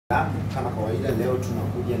Kama kawaida leo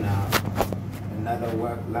tunakuja na another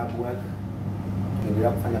lab work.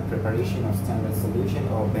 Tunaendelea kufanya preparation of standard solution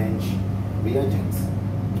or bench reagents.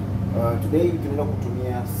 Today tunaenda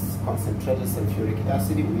kutumia concentrated sulfuric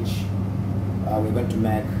acid, which we're going to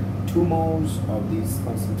make 2 moles of these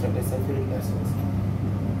concentrated sulfuric acids.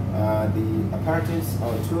 The apparatus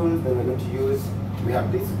or tools that we're going to use, we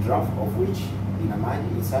have this draft of which in a mine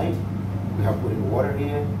inside. We have put in water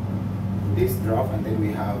here, this draft, and then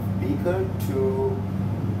we have beaker to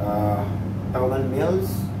 1000 mils,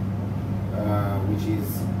 which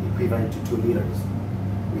is equivalent to 2 liters.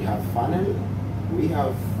 We have funnel, we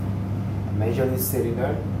have a measuring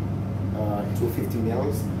cylinder, 250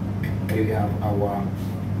 mils. Then we have our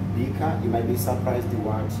beaker. You might be surprised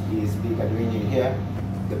what is beaker doing in here.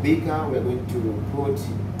 The beaker, we're going to put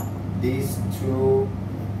these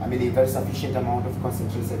a very sufficient amount of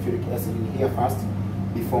concentrated sulfuric acid in here first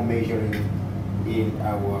before measuring in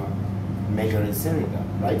our measuring cylinder,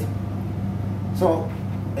 right? So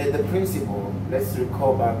the principle, let's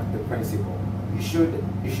recall back the principle. You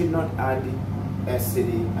should not add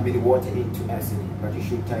water into acid, but you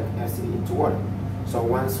should take acid into water. So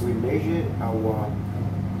once we measure our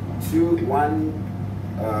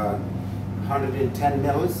 110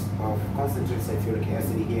 mils of concentrated sulfuric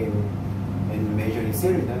acid here in measuring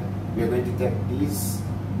cylinder, we are going to take these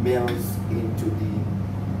mils into the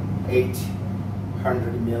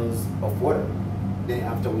 800 mils of water. Then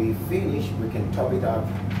after we finish, we can top it up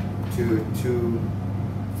to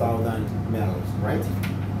 2000 mils, right?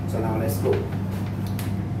 So now let's go.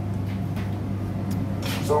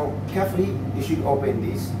 So carefully, you should open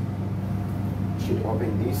this. You should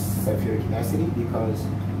open this sulfuric acid, because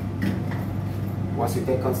once you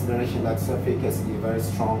take consideration that sulfuric acid is a very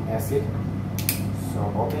strong acid, so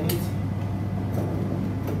open it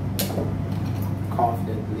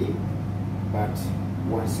confidently, but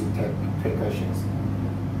once you take precautions.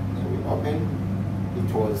 So we open,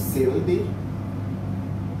 it was sealed.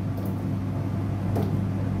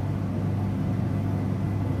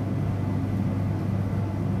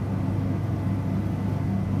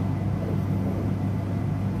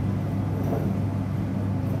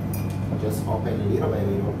 Just open little by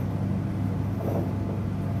little.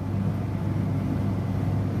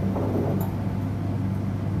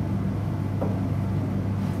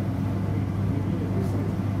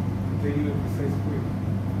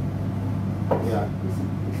 Yeah.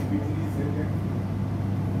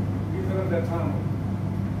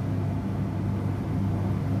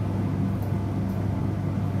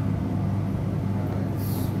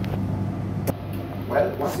 Well,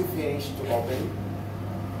 once you finish to open,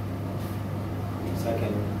 so I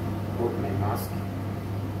can put my mask.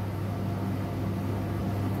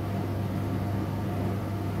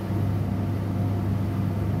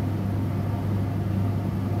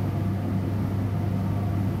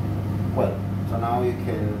 Well, so now you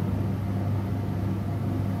can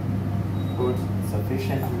put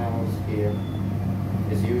sufficient mils here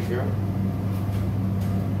as usual.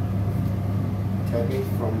 Take it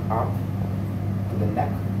from up to the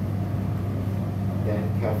neck,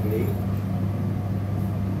 then carefully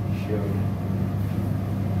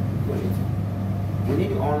put it. We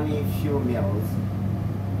need only a few mils.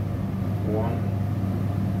 1,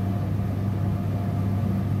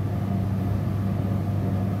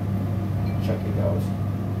 check it out.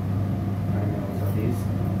 9 mils of these.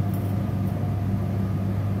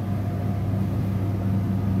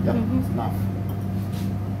 Yep, it's enough.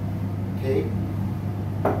 Okay.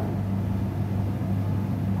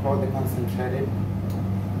 Pour the concentrated.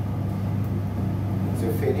 So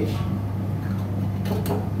finish.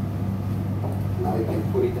 Now you can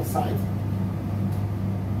put it aside.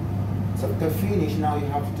 So to finish, now you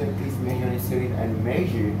have to take this measuring cylinder and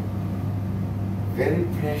measure very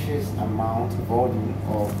precious volume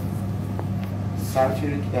of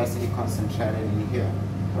sulfuric acid concentrated in here,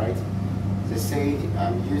 right? They say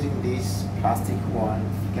I'm using this plastic one.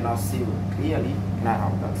 You cannot see clearly.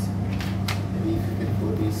 Now that's maybe if you can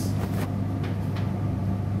put this.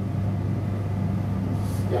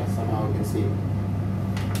 Yeah, somehow you can see.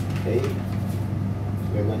 Okay, so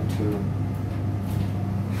we're going to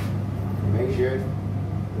measure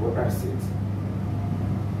water acids.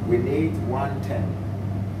 We need 110.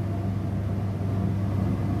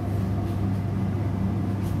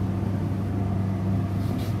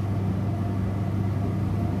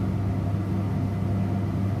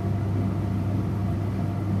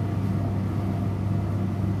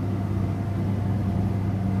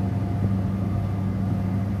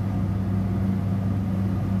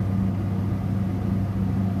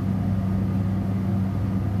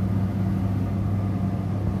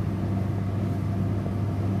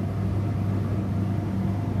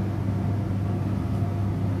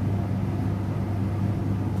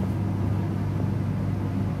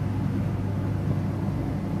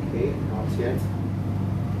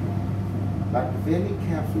 very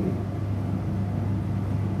carefully.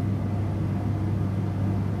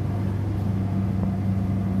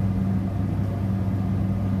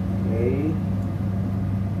 Okay.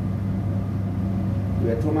 We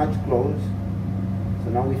are too much close. So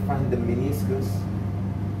now we find the miniscus.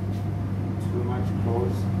 Too much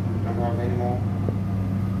close. We don't have any more.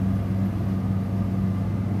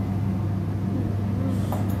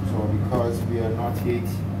 So because we are not yet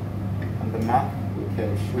on the map, we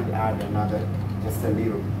should add another, just a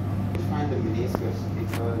little. We find the miniscus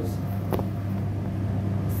because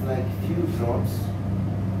it's like few drops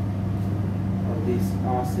of this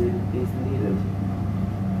acid is needed.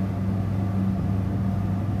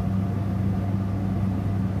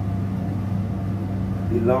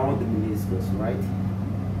 Below the miniscus, right?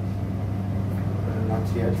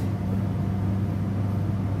 Not yet.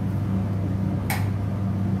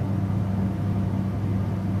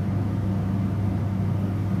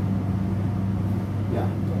 Yeah,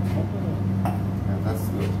 that's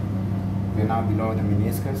good. We're now below the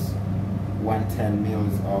meniscus, 110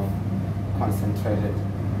 mils of concentrated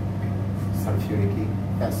sulfuric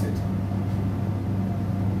acid.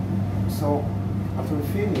 So after we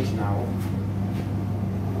finish now,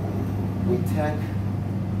 we take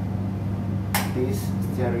this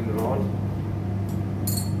steering rod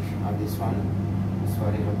and this one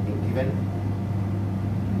has been given,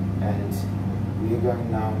 and we are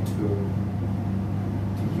going now to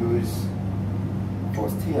use for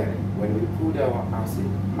steering. When we put our acid,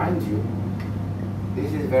 mind you,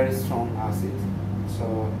 this is very strong acid, so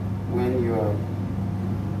when you are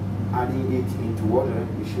adding it into water,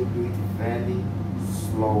 you should do it very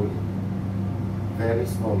slowly. Very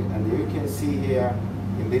slowly. And you can see here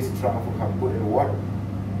in this trough we have put in water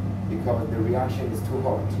because the reaction is too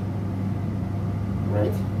hot,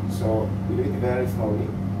 right? So we do it very slowly,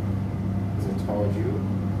 as I told you,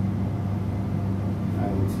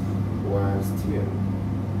 and while stirring.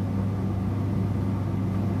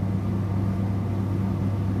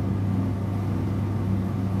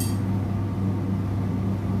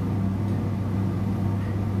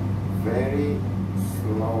 Very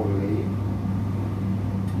slowly.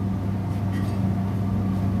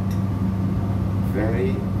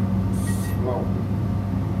 Very slow.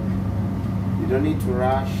 You don't need to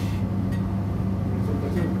rush,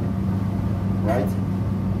 right?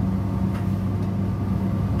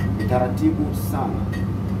 Ni taratibu sana,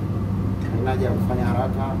 haina haja ya kufanya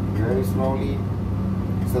haraka. Very slowly,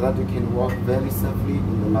 so that you can walk very safely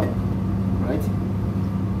in the log, right?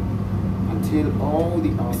 Until all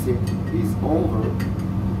the acid is over.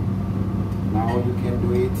 Now you can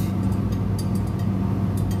do it.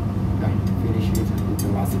 Finish it with the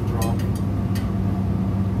last drop.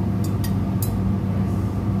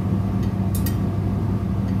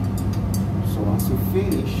 So once you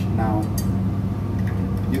finish, now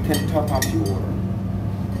you can top up your water.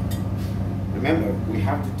 Remember, we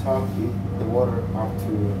have to top the water up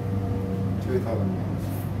to 2,000 mils.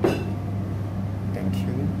 Thank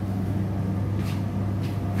you.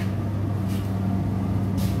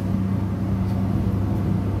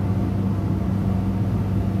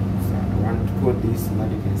 Put this so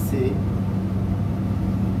that you can see.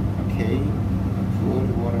 Okay, put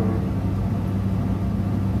water.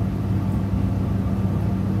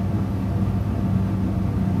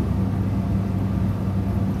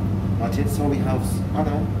 Not yet. So we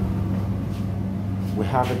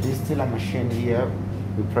have a distiller machine here.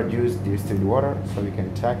 We produce distilled water, so we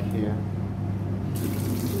can take here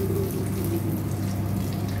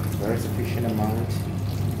very sufficient amount.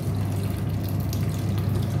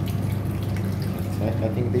 I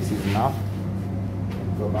think this is enough.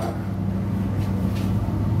 Go back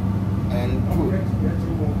and put.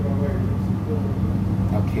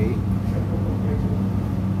 Okay.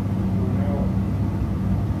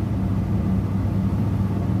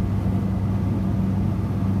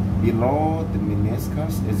 Below the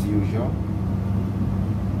meniscus as usual.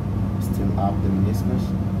 Still up the meniscus.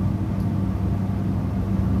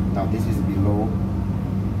 Now this is below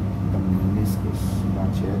the meniscus,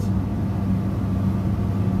 not yet.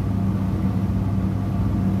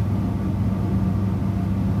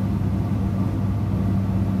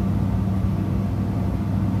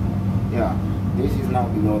 Yeah, this is now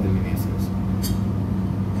below the meniscus.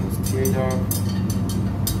 Straight up.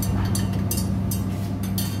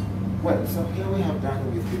 Well, so here we have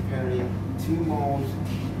done with preparing 2 moles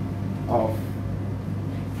of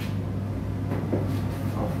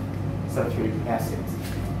sulfuric acid.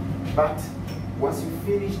 But once you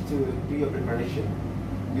finish to do your preparation,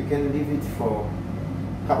 you can leave it for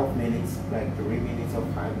a couple of minutes, like 3 minutes or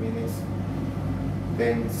 5 minutes.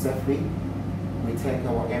 Then safely we take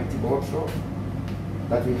our empty bottle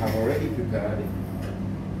that we have already prepared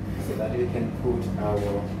so that we can put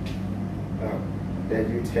our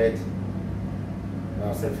diluted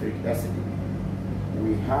sulfuric acid.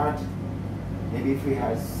 We had, maybe if we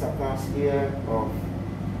had surplus here of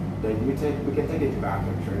diluted, we can take it back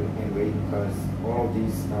actually anyway, because all of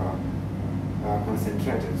these are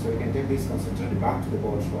concentrated. So we can take this concentrated back to the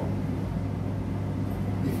bottle.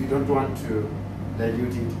 If you don't want to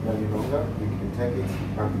dilute it any longer, you can take it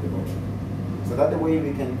back to the bottle. So that the way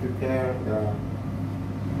we can prepare the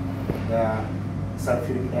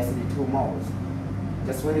sulfuric acid 2 moles.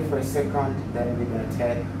 Just wait for a second, then we're going to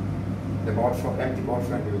take the bottle, empty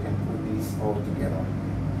bottle, and we can put these all together.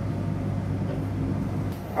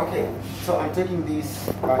 Okay, so I'm taking this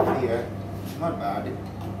back here, not bad.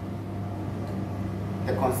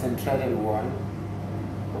 The concentrated one,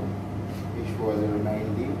 which was the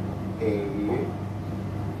remaining area,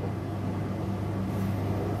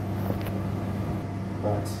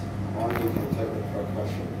 but only if you take the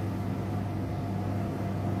percussion.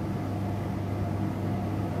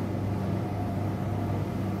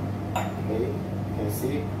 Okay, you can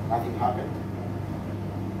see nothing happened.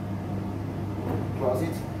 Close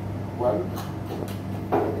it. Well,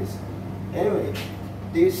 look at this. Anyway,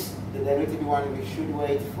 this, the diluted one, we should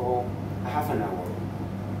wait for half an hour.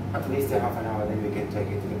 At least a half an hour, then we can take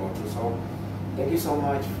it to the bottle. So, thank you so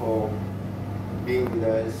much for being with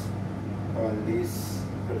us on this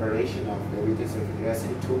preparation of diluted sulfuric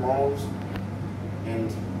acid 2 moles. And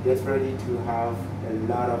get ready to have a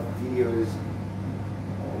lot of videos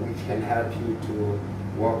which can help you to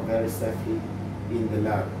work very safely in the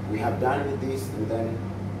lab. We have done with this, and then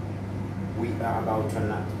we are about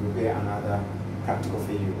to prepare another practical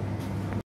for you.